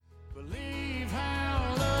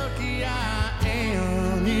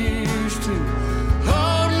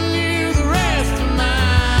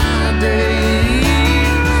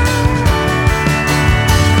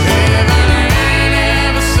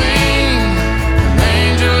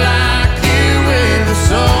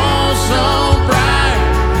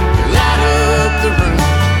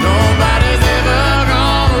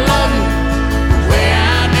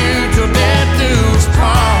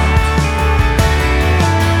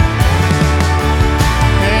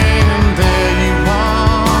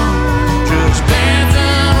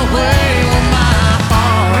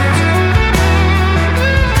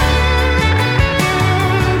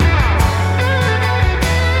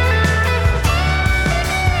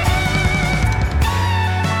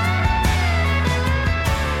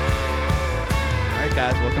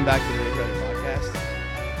Welcome back to the Ray Brother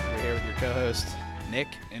Podcast. We're here with your co-host Nick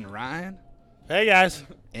and Ryan, Hey guys.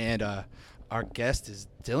 and our guest is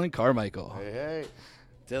Dylan Carmichael. Hey.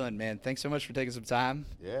 Dylan, man, thanks so much for taking some time.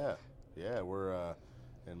 Yeah, we're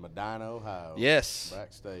in Medina, Ohio. Yes.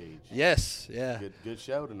 Backstage. Yes, yeah. Good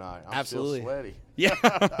show tonight. I'm Absolutely. still sweaty. Yeah.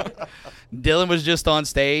 Dylan was just on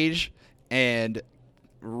stage and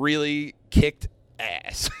really kicked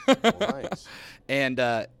ass. Well, thanks. And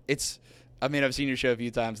I've seen your show a few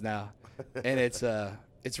times now, and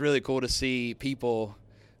it's really cool to see people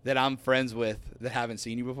that I'm friends with that haven't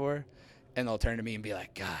seen you before, and they'll turn to me and be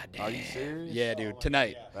like, God damn. Are you serious? Yeah, dude,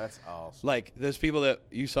 tonight. That's awesome. Like, those people that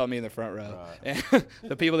you saw me in the front row, Right. and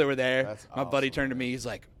the people that were there, That's my buddy awesome, turned to man. me, he's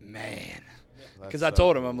like, man. That's Because I so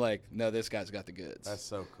told him, cool. I'm like, no, this guy's got the goods. That's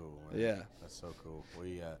so cool, man. Yeah. That's so cool.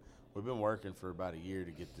 We've been working for about a year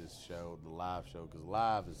to get this show, the live show, because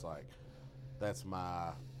live is like, that's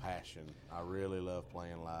my passion. I really love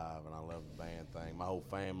playing live, and I love the band thing. My whole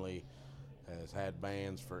family has had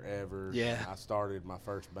bands forever. Yeah. I started my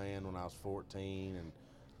first band when I was 14, and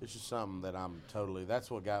it's just something that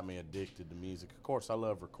that's what got me addicted to music. Of course, I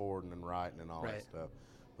love recording and writing and all Right. that stuff,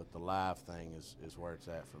 but the live thing is where it's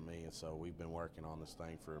at for me, and so we've been working on this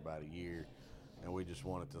thing for about a year, and we just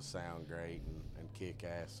want it to sound great and kick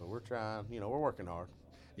ass. So we're trying, we're working hard.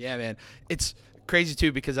 Yeah, man. It's crazy,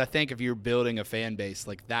 too, because I think if you're building a fan base,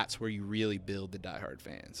 like, that's where you really build the diehard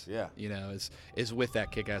fans. Yeah. Is with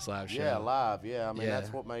that kick-ass live show. Yeah, live. Yeah, I mean Yeah.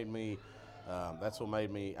 that's what made me.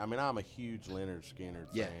 I mean, I'm a huge Leonard Skinner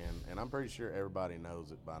Yeah. fan, and I'm pretty sure everybody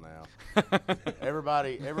knows it by now.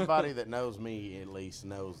 everybody that knows me at least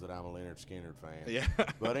knows that I'm a Leonard Skinner fan. Yeah.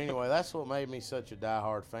 But anyway, that's what made me such a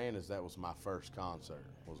diehard fan. Is that was my first concert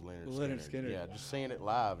was Leonard Skinner. Leonard Skinner. Yeah, just seeing it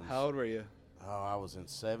live. And How old were you? Oh, I was in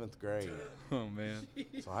 7th grade. Oh, man.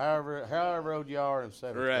 So however old you are in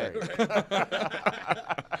 7th grade.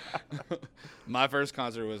 Right. My first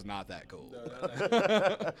concert was not that cool.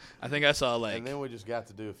 I think I saw, like, And then we just got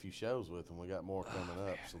to do a few shows with them. We got more coming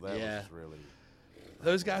up, so that Yeah. was really.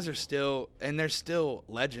 those guys are still, and they're still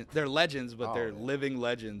legends. They're legends, but Oh, they're yeah. living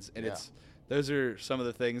legends. And Yeah. those are some of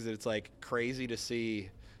the things that it's, like, crazy to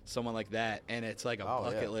see someone like that. And it's like a Oh,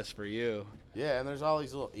 bucket yeah. list for you. Yeah, and there's all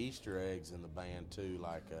these little Easter eggs in the band too.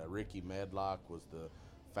 Like Ricky Medlock was the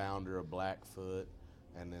founder of Blackfoot,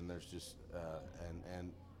 and then there's just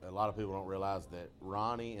and a lot of people don't realize that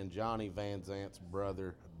Ronnie and Johnny Van Zant's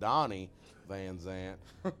brother Donnie Van Zant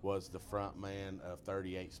was the front man of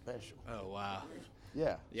 38 Special. Oh, wow.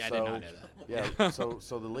 Yeah. Yeah, I did not know that. Yeah.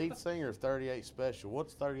 so the lead singer of 38 Special.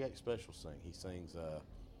 What's 38 Special sing? He sings.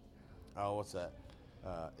 What's that?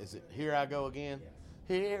 Is it Here I Go Again?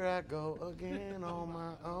 Here I go again on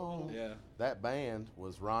my own. Yeah. That band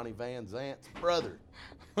was Ronnie Van Zant's brother.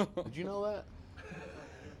 Did you know that?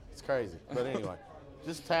 It's crazy. But anyway,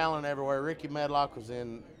 just talent everywhere. Ricky Medlock was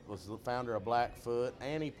the founder of Blackfoot,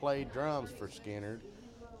 and he played drums for Skinner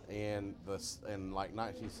in like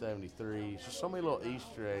 1973. It's just so many little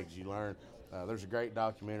Easter eggs you learn. There's a great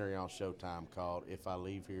documentary on Showtime called If I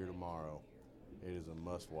Leave Here Tomorrow. It is a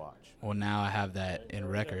must watch. Well, now I have that in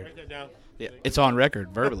record. Write that down. Yeah, it's on record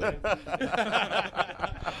verbally.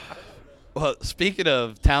 Well, speaking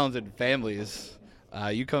of talented families,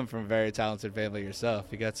 you come from a very talented family yourself.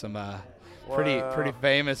 You got some pretty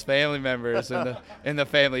famous family members in the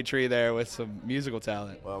family tree there with some musical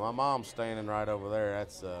talent. Well, my mom's standing right over there.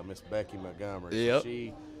 That's Miss Becky Montgomery. Yep.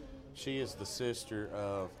 So she is the sister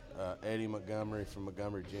of Eddie Montgomery from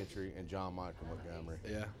Montgomery Gentry and John Michael Montgomery.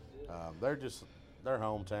 Yeah. They're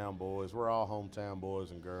hometown boys. We're all hometown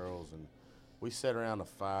boys and girls, and we sit around the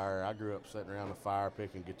fire. I grew up sitting around the fire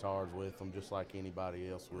picking guitars with them, just like anybody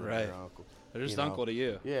else would. Right. Their uncle. They're just You know. uncle to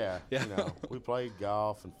you. Yeah, Yeah. we played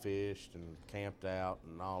golf and fished and camped out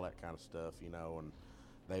and all that kind of stuff, and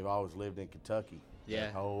they've always lived in Kentucky. Yeah.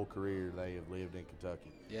 Their whole career they have lived in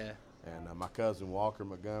Kentucky. Yeah. And my cousin Walker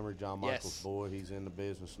Montgomery, John Michael's Yes. boy, he's in the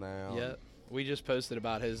business now. Yep. We just posted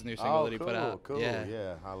about his new single Oh, that he cool, put out. cool. Yeah.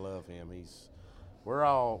 Yeah, I love him. We're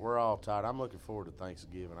all tired. I'm looking forward to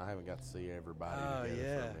Thanksgiving. I haven't got to see everybody. Oh, together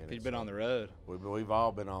yeah. For a minute, You've been so on the road. We've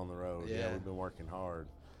all been on the road. Yeah, Yeah. we've been working hard.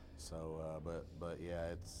 So, but yeah,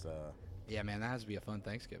 it's. Yeah, man, that has to be a fun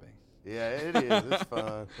Thanksgiving. Yeah, it is. It's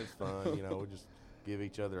fun. It's fun. We just give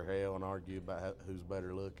each other hell and argue about who's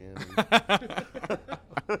better looking.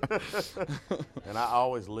 And I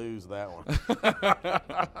always lose that one.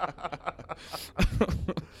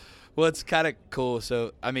 Well, it's kind of cool.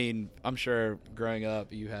 So, I mean, I'm sure growing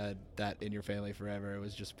up you had that in your family forever. It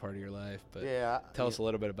was just part of your life. But Yeah. tell us a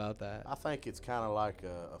little bit about that. I think it's kind of like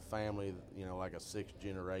a family, like a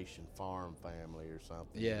 6th-generation farm family or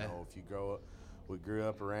something. Yeah. If you grow up, we grew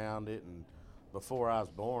up around it, and before I was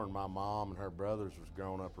born, my mom and her brothers was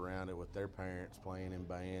growing up around it with their parents playing in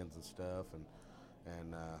bands and stuff,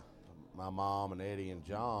 and my mom and Eddie and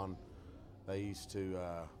John, they used to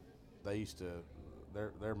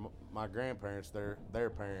my grandparents, their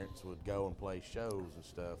parents would go and play shows and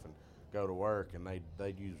stuff and go to work, and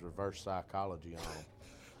they'd use reverse psychology on them.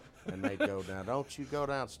 And they'd go down, don't you go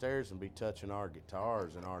downstairs and be touching our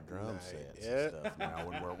guitars and our drum sets and stuff now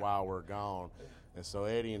while we're gone. And so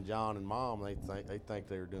Eddie and John and Mom, they think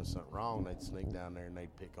they were doing something wrong. They'd sneak down there and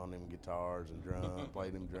they'd pick on them guitars and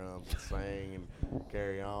play them drums and sing and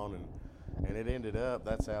carry on. And it ended up,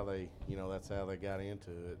 that's how they got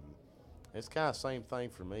into it. And it's kind of the same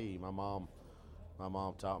thing for me. My mom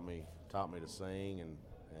taught me to sing, and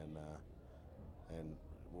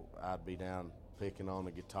I'd be down picking on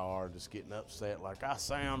the guitar, just getting upset like I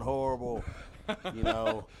sound horrible.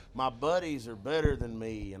 My buddies are better than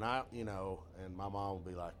me, and and my mom would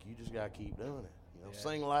be like, you just gotta keep doing it.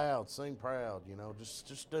 Sing loud, sing proud.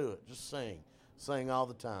 Just do it, just sing all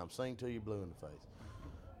the time, sing till you're blue in the face.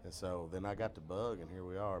 And so then I got the bug, and here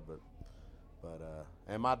we are. But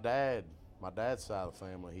and my dad's side of the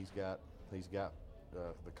family, he's got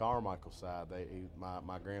the Carmichael side.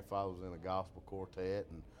 My grandfather was in a gospel quartet,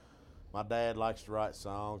 and my dad likes to write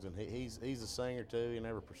songs, and he's a singer too. He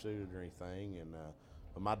never pursued it or anything. And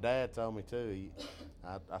but my dad told me too.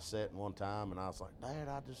 I sat in one time and I was like, Dad,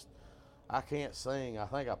 I can't sing. I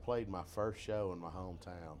think I played my first show in my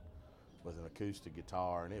hometown with an acoustic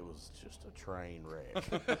guitar, and it was just a train wreck.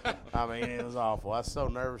 I mean, it was awful. I was so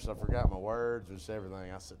nervous I forgot my words and just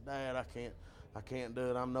everything. I said, Dad, I can't do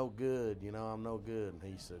it. I'm no good. I'm no good. And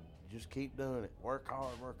he said, just keep doing it. Work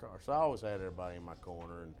hard, work hard. So I always had everybody in my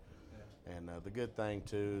corner. And the good thing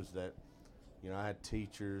too is that, I had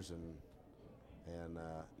teachers and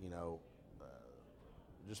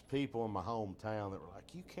just people in my hometown that were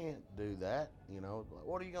like, you can't do that.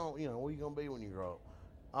 What are you gonna be when you grow up?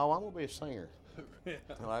 Oh, I'm gonna be a singer. They're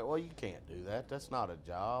like, well, you can't do that. That's not a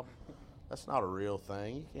job. That's not a real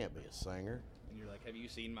thing. You can't be a singer. And you're like, have you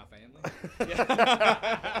seen my family?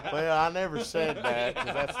 Well, I never said that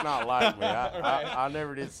because that's not like me. I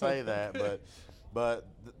never did say that, but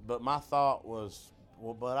my thought was,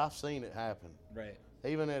 well, but I've seen it happen. Right.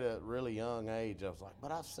 Even at a really young age, I was like,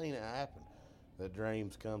 but I've seen it happen. The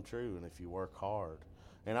dreams come true, and if you work hard.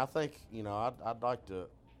 And I think, I'd like to,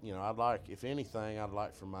 if anything, I'd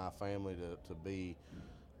like for my family to be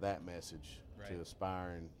that message to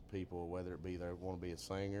aspiring people, whether it be they want to be a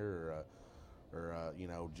singer or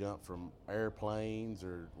jump from airplanes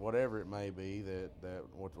or whatever it may be, that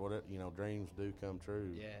dreams do come true.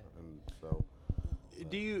 Yeah. And so.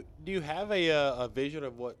 Do you have a vision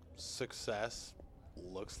of what success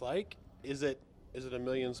looks like? Is it 1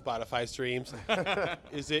 million Spotify streams?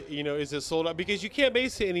 Is it sold out? Because you can't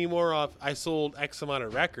base it anymore off I sold X amount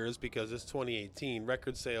of records because it's 2018.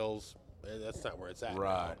 Record sales, that's not where it's at.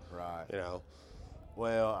 Right, now, right.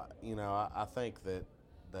 Well, I think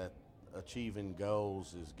that achieving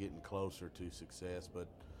goals is getting closer to success, but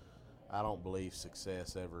I don't believe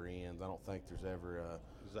success ever ends. I don't think there's ever a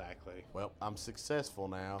Exactly. Well, I'm successful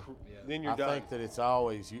now. Yeah. Then you're done. I think that it's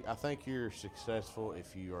always. I think you're successful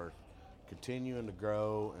if you are continuing to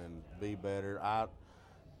grow and be better.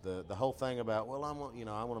 The whole thing about I'm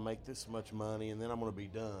going to make this much money and then I'm going to be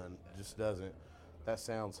done just doesn't. That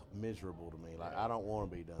sounds miserable to me. Like I don't want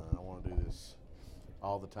to be done. I want to do this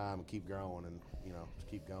all the time and keep growing and just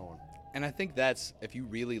keep going. And I think that's if you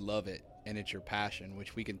really love it and it's your passion,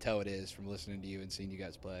 which we can tell it is from listening to you and seeing you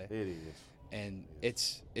guys play. It is. And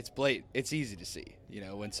it's blatant. It's easy to see,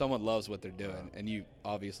 when someone loves what they're doing, and you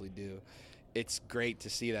obviously do. It's great to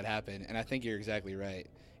see that happen, and I think you're exactly right.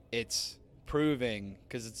 It's proving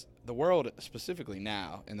because it's the world specifically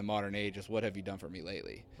now in the modern age is what have you done for me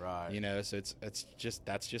lately? Right. So it's just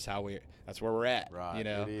that's where we're at. Right. It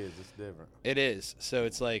is. It's different. It is. So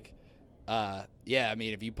it's like,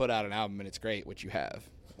 if you put out an album and it's great, which you have,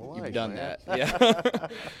 you've done that. Yeah.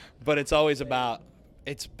 But it's always about.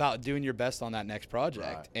 It's about doing your best on that next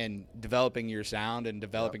project and developing your sound and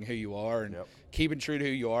developing who you are and keeping true to who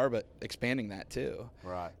you are, but expanding that too.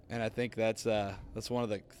 Right. And I think that's one of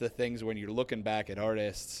the things when you're looking back at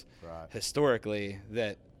artists historically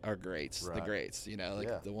that are greats, the greats,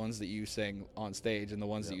 the ones that you sing on stage and the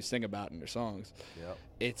ones that you sing about in your songs. Yep.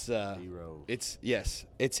 It's heroes.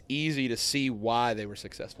 It's easy to see why they were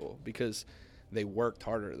successful because they worked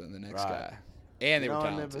harder than the next guy. And they were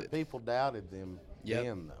talented. And people doubted them.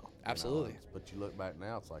 Then though, absolutely. But you look back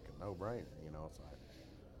now, it's like a no-brainer. It's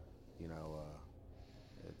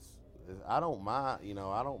like, I don't mind.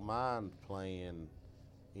 I don't mind playing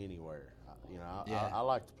anywhere. I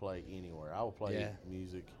like to play anywhere. I will play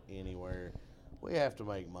music anywhere. we have to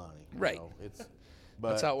make money. Right. Know? It's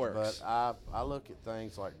That's how it works. But I look at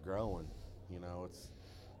things like growing. You know, it's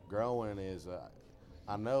growing is.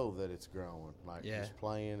 I know that it's growing. Like just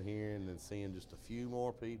playing here and then seeing just a few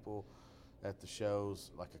more people at the shows,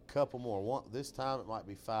 like a couple more. This time it might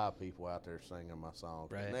be 5 people out there singing my songs.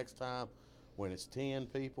 Right. But next time, when it's 10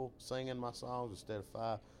 people singing my songs instead of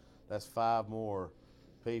 5, that's 5 more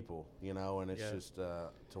people, you know, and it's just to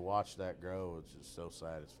watch that grow, it's just so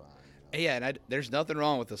satisfying. You know? Yeah, and there's nothing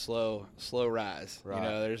wrong with the slow rise. Right. You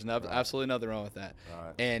know, there's absolutely nothing wrong with that.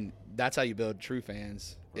 Right. And that's how you build true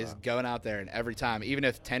fans, is going out there and every time, even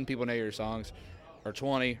if 10 people know your songs, or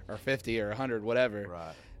 20, or 50, or 100, whatever.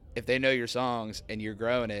 Right. If they know your songs and you're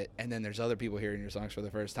growing it, and then there's other people hearing your songs for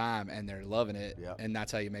the first time and they're loving it, and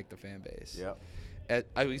that's how you make the fan base. Yep.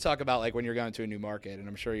 We talk about like when you're going to a new market, and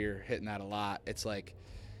I'm sure you're hitting that a lot. It's like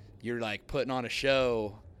you're like putting on a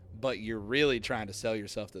show, but you're really trying to sell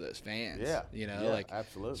yourself to those fans. Yeah. You know, yeah, like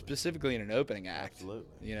absolutely. specifically in an opening act.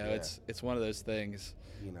 Absolutely. You know, it's one of those things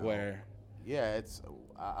where. Yeah, it's.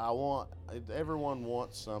 I want. Everyone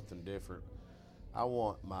wants something different. I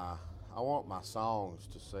want my songs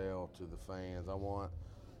to sell to the fans. I want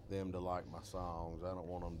them to like my songs. I don't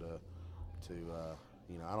want them to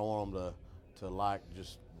I don't want them to like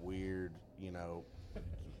just weird,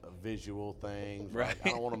 visual things. Right. Like, I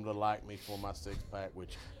don't want them to like me for my 6-pack,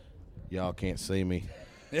 which y'all can't see me,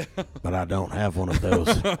 but I don't have one of those.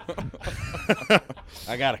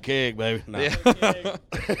 I got a keg, baby. No. Yeah.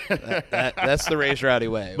 That's the Race Rowdy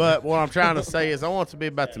way. But what I'm trying to say is I want it to be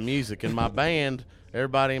about the music. And my band,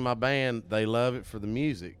 everybody in my band, they love it for the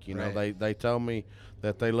music. You know, Right. they told me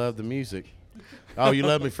that they love the music. Oh, you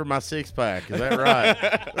love me for my 6-pack. Is that right?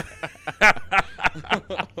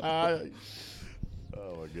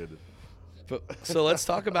 Oh, my goodness. But so let's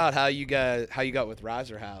talk about how you got with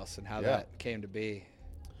Riser House and how that came to be.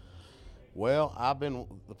 Well, I've been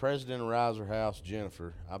the president of Riser House,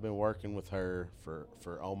 Jennifer. I've been working with her for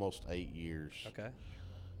almost 8 years. Okay.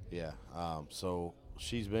 Yeah. So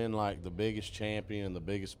she's been like the biggest champion and the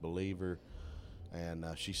biggest believer, and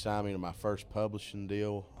she signed me to my first publishing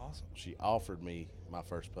deal. Awesome. She offered me my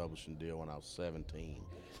first publishing deal when I was 17.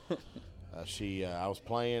 I was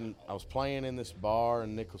playing in this bar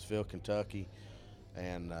in Nicholasville, Kentucky,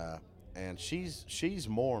 and she's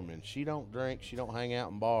Mormon. She don't drink. She don't hang out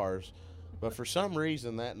in bars. But for some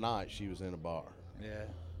reason that night she was in a bar. Yeah.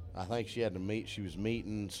 I think she was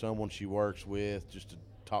meeting someone she works with just to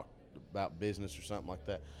talk about business or something like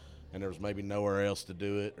that. And there was maybe nowhere else to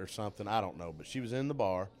do it or something. I don't know. But she was in the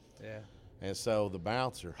bar. Yeah. And so the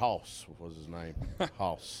bouncer, Hoss was his name.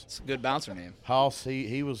 Hoss. It's a good bouncer name. Hoss,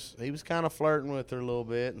 he was kind of flirting with her a little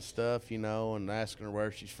bit and stuff, and asking her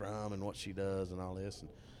where she's from and what she does and all this.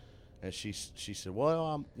 And she said,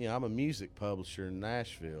 well, I'm a music publisher in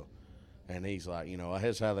Nashville. And he's like,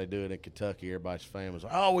 here's how they do it in Kentucky. Everybody's family's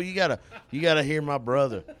like, oh, well, you gotta hear my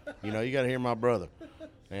brother. You gotta hear my brother.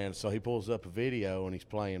 And so he pulls up a video and he's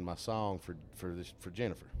playing my song for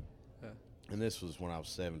Jennifer. Yeah. And this was when I was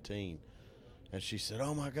 17. And she said,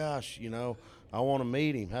 oh my gosh, I want to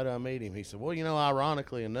meet him. How do I meet him? He said, well,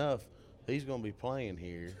 ironically enough, he's going to be playing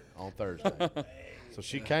here on Thursday. So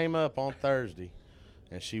she came up on Thursday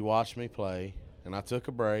and she watched me play, and I took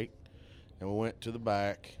a break and we went to the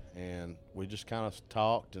back. And we just kind of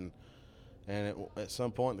talked, and at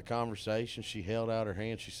some point in the conversation, she held out her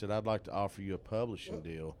hand. She said, I'd like to offer you a publishing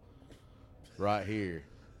deal right here.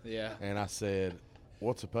 Yeah. And I said,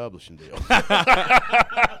 what's a publishing deal?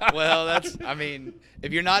 Well,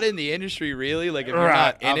 if you're not in the industry, really, like if you're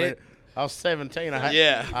not in it. I was 17.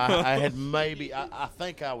 I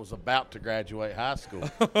think I was about to graduate high school.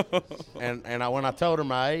 and when I told her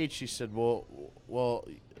my age, she said, well,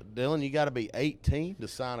 Dylan, you got to be 18 to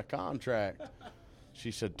sign a contract.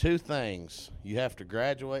 She said 2 things. You have to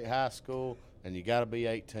graduate high school, and you got to be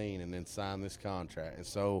 18 and then sign this contract. And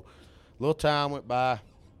so a little time went by.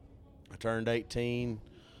 I turned 18,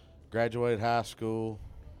 graduated high school.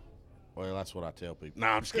 Well, that's what I tell people. No,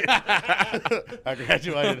 I'm just kidding. I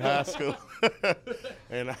graduated high school,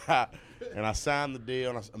 and I signed the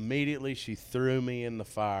deal. And immediately she threw me in the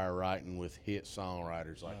fire writing with hit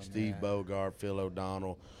songwriters like Steve Bogart, Phil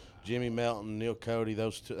O'Donnell, Jimmy Melton, Neil Cody.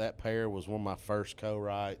 That pair was one of my first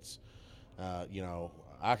co-writes. I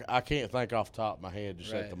can't think off the top of my head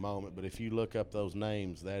just at the moment, but if you look up those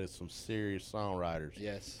names, that is some serious songwriters.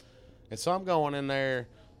 Yes. And so I'm going in there,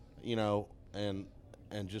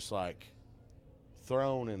 and just like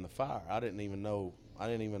thrown in the fire. I didn't even know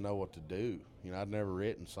what to do. I'd never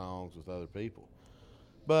written songs with other people.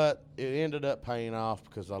 But it ended up paying off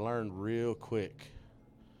because I learned real quick.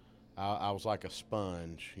 I was like a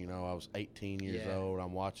sponge. I was 18 years old.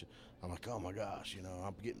 I'm watching. I'm like, oh my gosh, you know,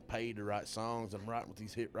 I'm getting paid to write songs. I'm writing with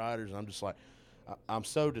these hit writers, and I'm just like, I'm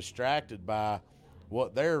so distracted by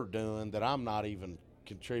what they're doing that I'm not even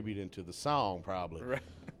contributing to the song probably. Right.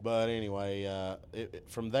 But anyway,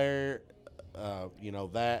 from there, you know,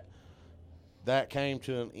 that came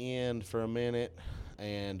to an end for a minute,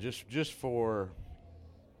 and just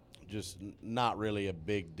not really a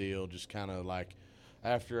big deal. Just kind of like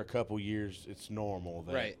after a couple years, it's normal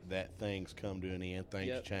that that things come to an end,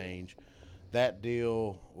 things change. That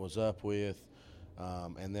deal was up with,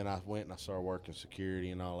 and then I went and I started working security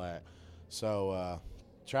and all that. So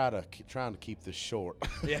trying to keep this short.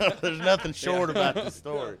 Yeah. There's nothing short about this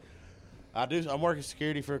story. I'm working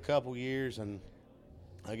security for a couple years, and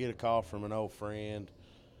I get a call from an old friend,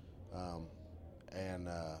 and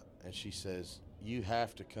she says, you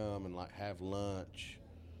have to come and like have lunch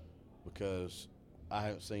because I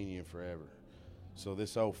haven't seen you in forever. So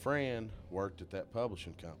this old friend worked at that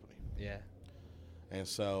publishing company. Yeah. And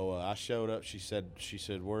so I showed up. She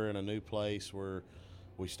said we're in a new place where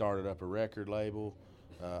we started up a record label.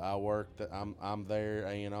 I worked. I'm there,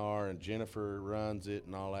 A&R, and Jennifer runs it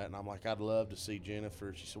and all that. And I'm like, I'd love to see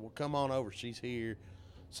Jennifer. She said, well, come on over. She's here.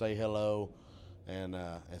 Say hello. And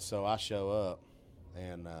so I show up,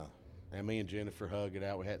 and me and Jennifer hug it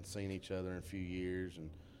out. We hadn't seen each other in a few years,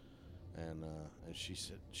 and she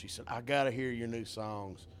said, I gotta hear your new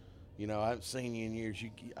songs. You know, I haven't seen you in years.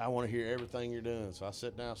 I want to hear everything you're doing. So I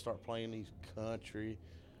sit down and start playing these country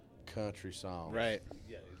songs. Right.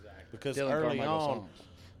 Yeah, exactly. Because Dylan early Carmichael on, songs.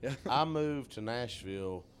 Yeah. I moved to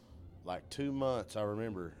Nashville like 2 months. I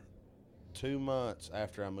remember 2 months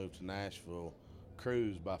after I moved to Nashville,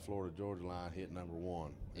 Cruise by Florida Georgia Line hit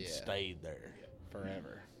 #1 and stayed there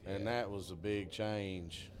Forever. and that was a big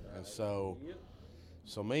change. And so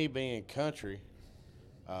me being country,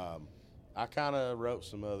 I kind of wrote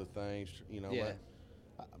some other things, you know,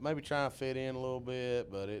 maybe trying to fit in a little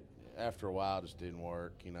bit, but after a while it just didn't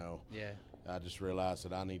work, you know. Yeah. I just realized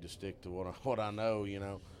that I need to stick to what I know, you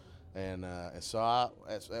know. And so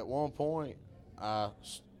at one point I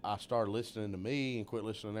started listening to me and quit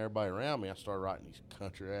listening to everybody around me. I started writing these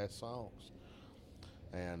country ass songs.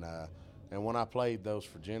 And when I played those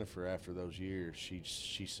for Jennifer after those years,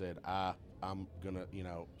 she said, I'm gonna, you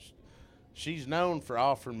know, she's known for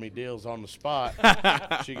offering me deals on the spot.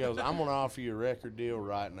 She goes, I'm gonna offer you a record deal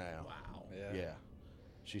right now. Wow. Yeah.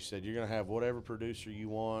 She said, you're gonna have whatever producer you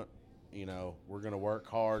want. You know, we're gonna work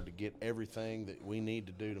hard to get everything that we need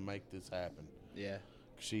to do to make this happen. Yeah.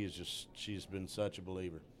 She's been such a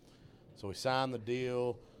believer. So we signed the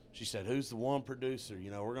deal. She said, who's the one producer?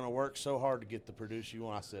 You know, we're going to work so hard to get the producer you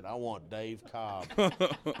want. I said, I want Dave Cobb.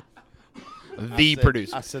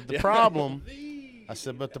 Producer. I said, the problem,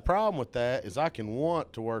 but the problem with that is I can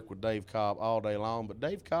want to work with Dave Cobb all day long, but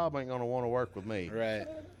Dave Cobb ain't going to want to work with me. Right.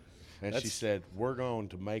 And she said, we're going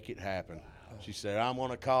to make it happen. She said, I'm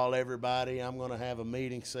going to call everybody. I'm going to have a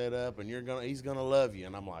meeting set up, and he's going to love you.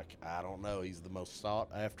 And I'm like, I don't know. He's the most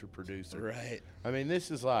sought-after producer. Right. I mean,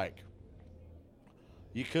 this is like,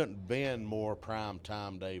 you couldn't been more prime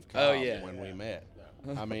time Dave Cobb when we met.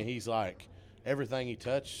 I mean, he's like, everything he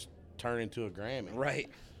touched turned into a Grammy. Right.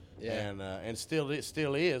 Yeah. And still it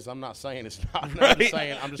still is. I'm not saying it's not. I'm Right. just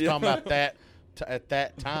saying, I'm just talking about that. At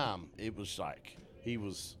that time, it was like he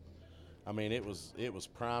was. I mean, it was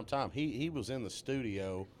prime time. He was in the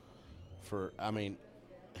studio for. I mean,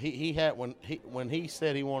 he had when he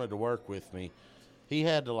said he wanted to work with me, he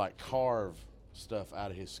had to like carve stuff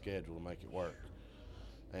out of his schedule to make it work,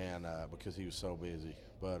 and because he was so busy.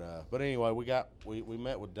 But anyway, we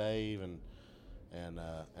met with Dave and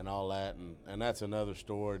all that, and that's another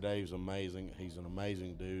story. Dave's amazing. He's an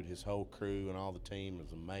amazing dude. His whole crew and all the team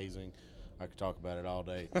is amazing. I could talk about it all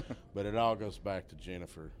day, but it all goes back to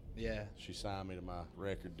Jennifer. Yeah. She signed me to my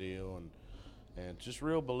record deal, and just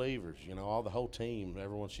real believers. You know, the whole team,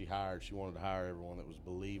 everyone she hired, she wanted to hire everyone that was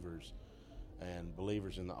believers, and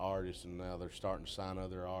believers in the artists. And now they're starting to sign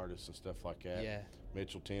other artists and stuff like that. Yeah.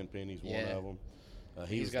 Mitchell Tenpenny's one Yeah. of them.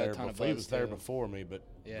 He's was got a there ton of before. He buzz, was there too. before me, but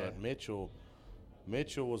Mitchell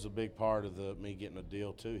was a big part of me getting a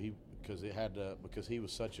deal too. Because he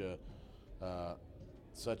was such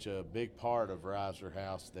a big part of Riser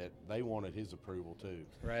House that they wanted his approval too.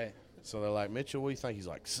 Right. So they're like, Mitchell, what do you think? He's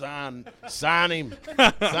like, sign him, sign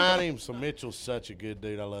him. So Mitchell's such a good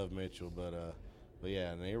dude. I love Mitchell, but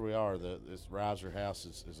yeah, and here we are. This Riser House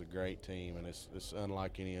is a great team, and it's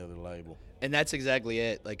unlike any other label. And that's exactly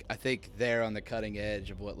it. Like, I think they're on the cutting edge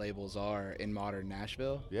of what labels are in modern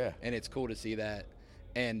Nashville. Yeah. And it's cool to see that.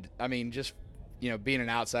 And I mean, just, you know, being an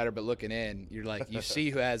outsider but looking in, you're like, you see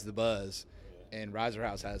who has the buzz. and Riser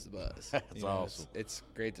House has the buzz. That's awesome. It's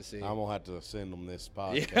great to see. I'm gonna have to send them this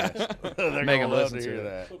podcast. Yeah. They're Make gonna them love listen to hear to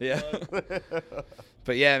that. Yeah.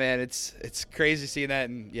 But yeah, man, it's crazy seeing that.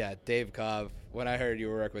 And yeah, Dave Cobb. When I heard you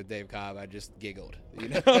were working with Dave Cobb, I just giggled. You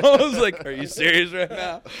know, I was like, "Are you serious right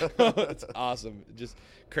now?" It's awesome. Just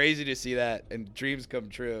crazy to see that, and dreams come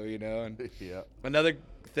true. You know, and Yeah. another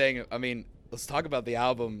thing. I mean, let's talk about the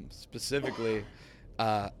album specifically.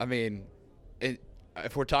 I mean,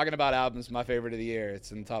 if we're talking about albums, my favorite of the year,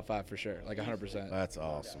 it's in the top 5 for sure, like 100%. That's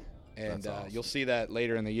awesome. And That's awesome. you'll see that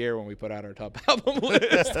later in the year when we put out our top album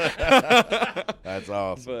list. That's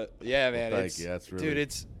awesome. But yeah, man, thank you. That's really,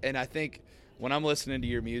 dude. And I think when I'm listening to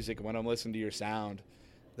your music, when I'm listening to your sound,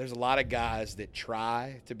 there's a lot of guys that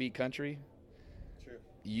try to be country. True.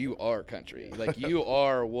 You are country. Like you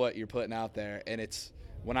are what you're putting out there, and it's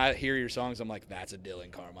when I hear your songs, I'm like, that's a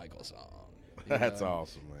Dylan Carmichael song. You That's know?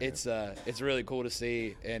 awesome, man. It's really cool to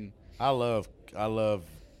see, and I love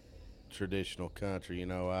traditional country. You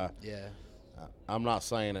know, I'm not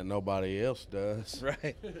saying that nobody else does,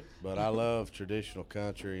 right. but I love traditional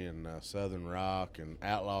country and southern rock and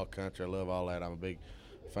outlaw country. I love all that. I'm a big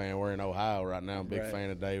fan. We're in Ohio right now. I'm a big Right. fan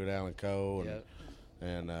of David Allan Coe, and Yep.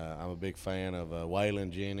 and I'm a big fan of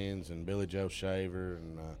Waylon Jennings and Billy Joe Shaver,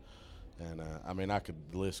 and I mean, the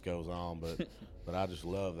list goes on, but but I just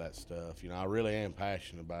love that stuff. You know, I really am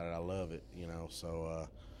passionate about it. I love it. You know, so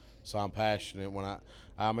I'm passionate when I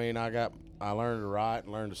learned to write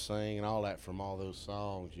and learned to sing and all that from all those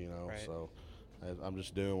songs. You know, Right. so I'm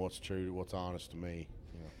just doing what's true, what's honest to me.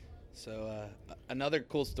 You know. So another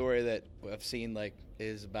cool story that I've seen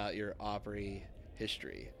is about your Opry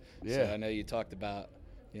history. Yeah. So I know you talked about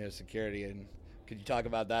security, and could you talk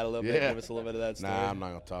about that a little bit? Yeah. Give us a little bit of that story. Nah, I'm not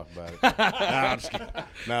gonna talk about it. Nah, I'm just kidding.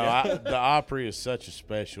 No, the Opry is such a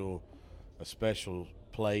special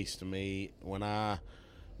place to me. When I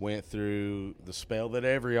went through the spell that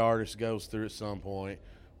every artist goes through at some point,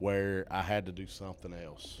 where I had to do something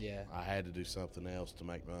else. Yeah. I had to do something else to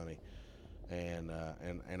make money, and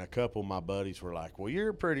a couple of my buddies were like, "Well, you're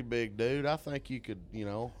a pretty big dude. I think you could,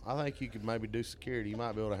 maybe do security. You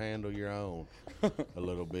might be able to handle your own a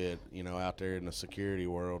little bit, out there in the security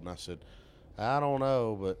world." And I said, "I don't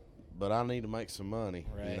know, but I need to make some money,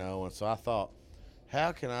 Right. And so I thought,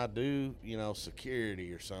 how can I do,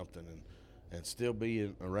 security or something and still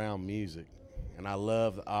be around music? And I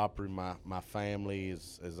love the Opry. My family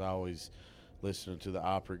is always listening to the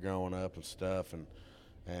Opry growing up and stuff,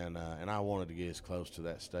 and I wanted to get as close to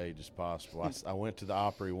that stage as possible. I went to the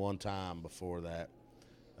Opry one time before that,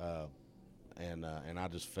 and I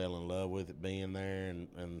just fell in love with it being there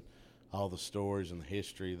and all the stories and the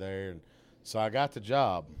history there. And so I got the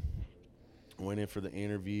job. Went in for the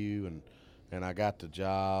interview, and I got the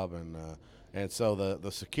job, and so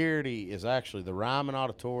the security is actually, the Ryman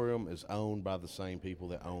Auditorium is owned by the same people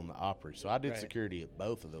that own the Opry. So I did Right. security at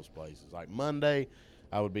both of those places. Like Monday,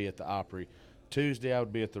 I would be at the Opry. Tuesday, I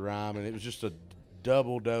would be at the Ryman. It was just a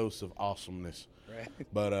double dose of awesomeness. Right.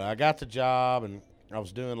 But I got the job, and I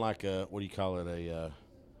was doing like a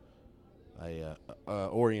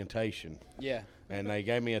orientation, Yeah. and they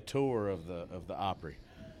gave me a tour of the Opry.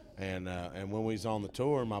 And when we was on the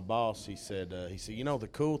tour, my boss, he said, the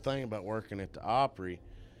cool thing about working at the Opry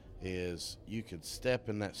is you could step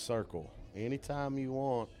in that circle anytime you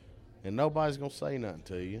want, and nobody's gonna say nothing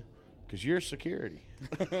to you because you're security,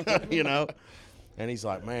 And he's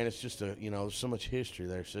like, man, it's just there's so much history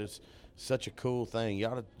there, so it's such a cool thing. You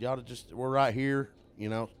ought to just, we're right here,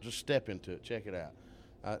 just step into it, check it out.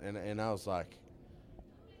 And I was like,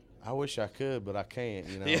 I wish I could, but I can't.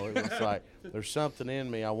 It was like there's something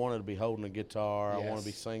in me. I wanted to be holding a guitar. Yes. I want to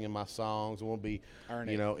be singing my songs. I want to be, Earn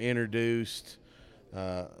it. introduced,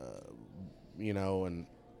 and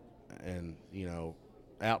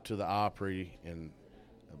out to the Opry. And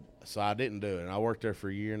so I didn't do it. And I worked there for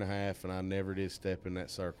a year and a half, and I never did step in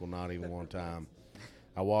that circle, not even one time.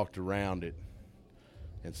 I walked around it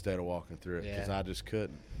instead of walking through it because Yeah. I just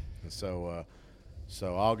couldn't. And so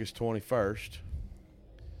August 21st.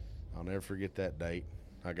 I'll never forget that date.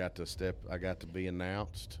 I got to be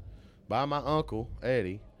announced by my uncle,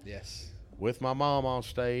 Eddie, Yes. with my mom on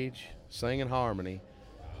stage, singing harmony,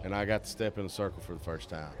 and I got to step in the circle for the first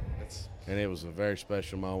time. And it was a very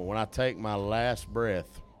special moment. When I take my last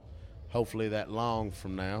breath, hopefully that long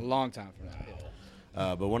from A now, long time from now.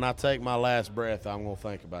 Yeah. but when I take my last breath, I'm going to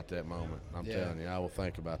think about that moment. I'm Yeah. telling you, I will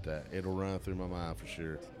think about that. It'll run through my mind for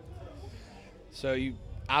sure. So you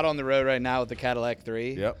out on the road right now with the Cadillac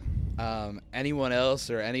 3. Yep. Anyone else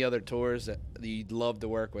or any other tours that you'd love to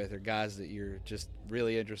work with, or guys that you're just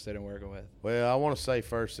really interested in working with? Well, I want to say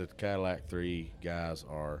first that the Cadillac 3 guys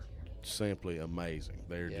are simply amazing.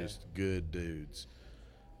 They're just good dudes.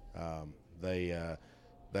 I'm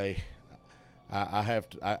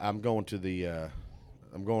going to the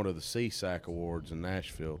CSAC Awards in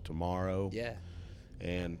Nashville tomorrow. Yeah.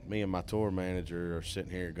 And me and my tour manager are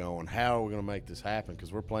sitting here going, how are we going to make this happen?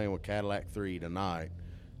 Because we're playing with Cadillac 3 tonight,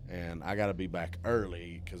 and I got to be back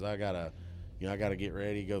early because I got to get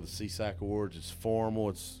ready, go to the CSAC Awards. It's formal.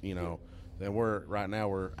 It's, then right now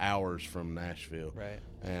we're hours from Nashville. Right.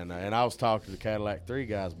 And I was talking to the Cadillac 3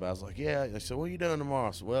 guys, but I was like, yeah. They said, what are you doing tomorrow?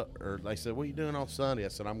 I said, they said, what are you doing on Sunday? I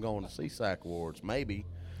said, I'm going to CSAC Awards, maybe,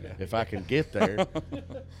 if I can get there.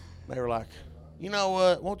 They were like, you know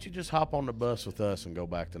what, won't you just hop on the bus with us and go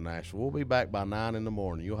back to Nashville? We'll be back by 9 in the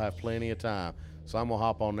morning. You'll have plenty of time. So I'm going to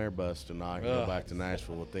hop on their bus tonight and go back to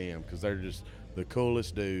Nashville with them because they're just the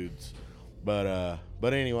coolest dudes. But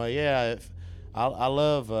anyway, yeah, I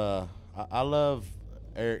love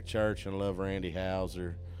Eric Church and I love Randy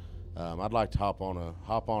Houser. I'd like to hop on a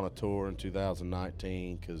tour in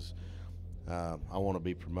 2019 because I want to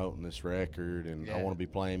be promoting this record and I want to be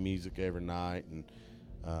playing music every night, and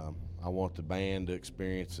I want the band to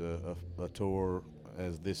experience a tour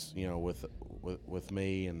as this, with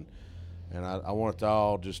me, and I want it to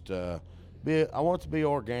all just be. I want it to be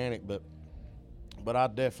organic, but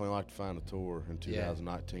I'd definitely like to find a tour in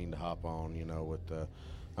 2019 to hop on.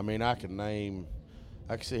 I can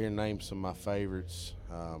sit here and name some of my favorites,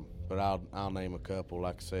 but I'll name a couple.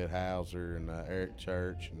 Like I said, Houser and Eric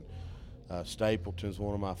Church, and Stapleton's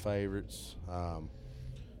one of my favorites.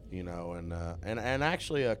 And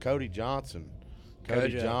actually Cody Johnson.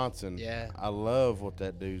 Cody Johnson. Yeah. I love what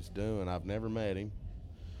that dude's doing. I've never met him,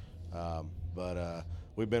 but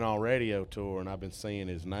we've been on radio tour, and I've been seeing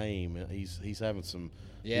his name. He's having some.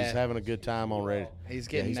 Yeah. He's having a good time on radio. He's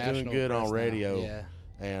getting he's doing good on radio. Now.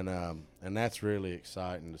 Yeah. And that's really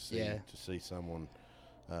exciting to see. Yeah. To see someone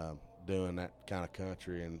doing that kind of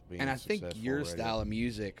country and being. And I think your style of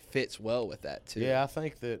music fits well with that too. Yeah, I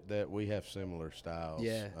think that we have similar styles.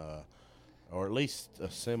 Yeah. Or at least a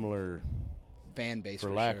similar fan base,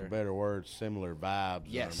 for lack of better words, similar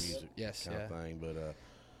vibes in our music. Yes. Kind of thing.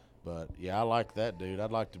 But yeah, I like that dude.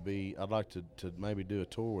 I'd like to maybe do a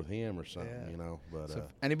tour with him or something, But so if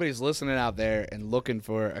anybody's listening out there and looking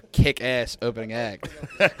for a kick-ass opening act,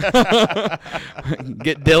 get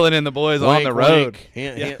Dylan and the boys on the road.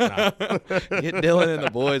 Hint, hint, Get Dylan and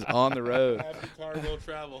the boys on the road. Have your car will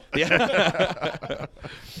travel. Yeah.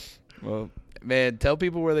 Well, man, tell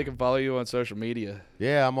people where they can follow you on social media.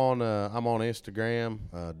 Yeah, I'm on Instagram,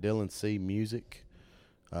 Dylan C Music.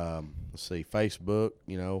 Let's see, Facebook,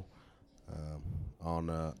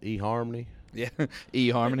 on eHarmony. Yeah,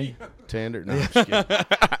 eHarmony. Tinder. No, I'm just kidding.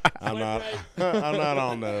 I'm not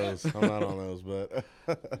on those. But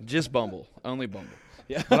just Bumble, only Bumble.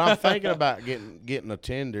 Yeah. But I'm thinking about getting a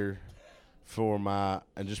Tinder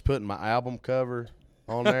and just putting my album cover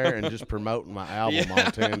on there and just promoting my album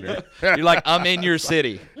on Tinder. You're like, I'm in your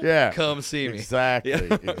city. Yeah, come see me. Exactly,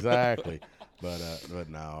 exactly. But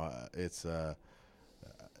no, it's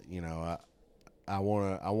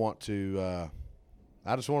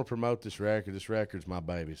I just want to promote this record. This record's my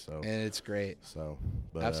baby, and it's great. So,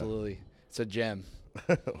 absolutely, it's a gem.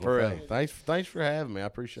 For real. Thanks for having me. I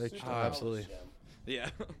appreciate you. Oh, absolutely. Yeah.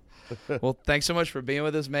 Well, thanks so much for being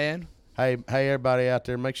with us, man. Hey, everybody out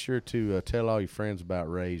there, make sure to tell all your friends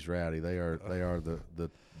about Ray's Rowdy. They are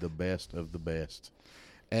the best of the best.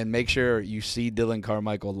 And make sure you see Dylan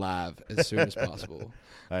Carmichael live as soon as possible.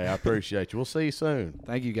 Hey, I appreciate you. We'll see you soon.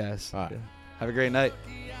 Thank you, guys. All right. Have a great night.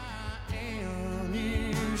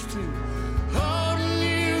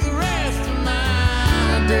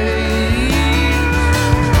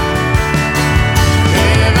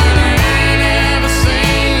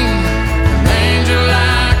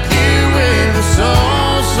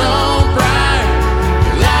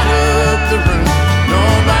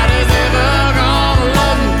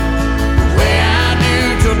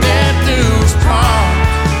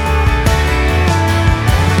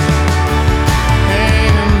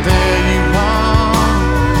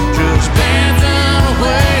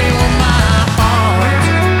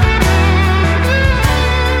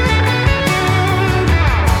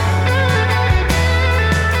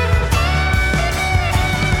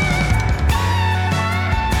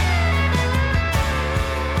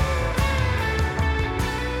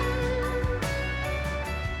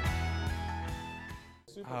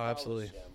 Oh, absolutely.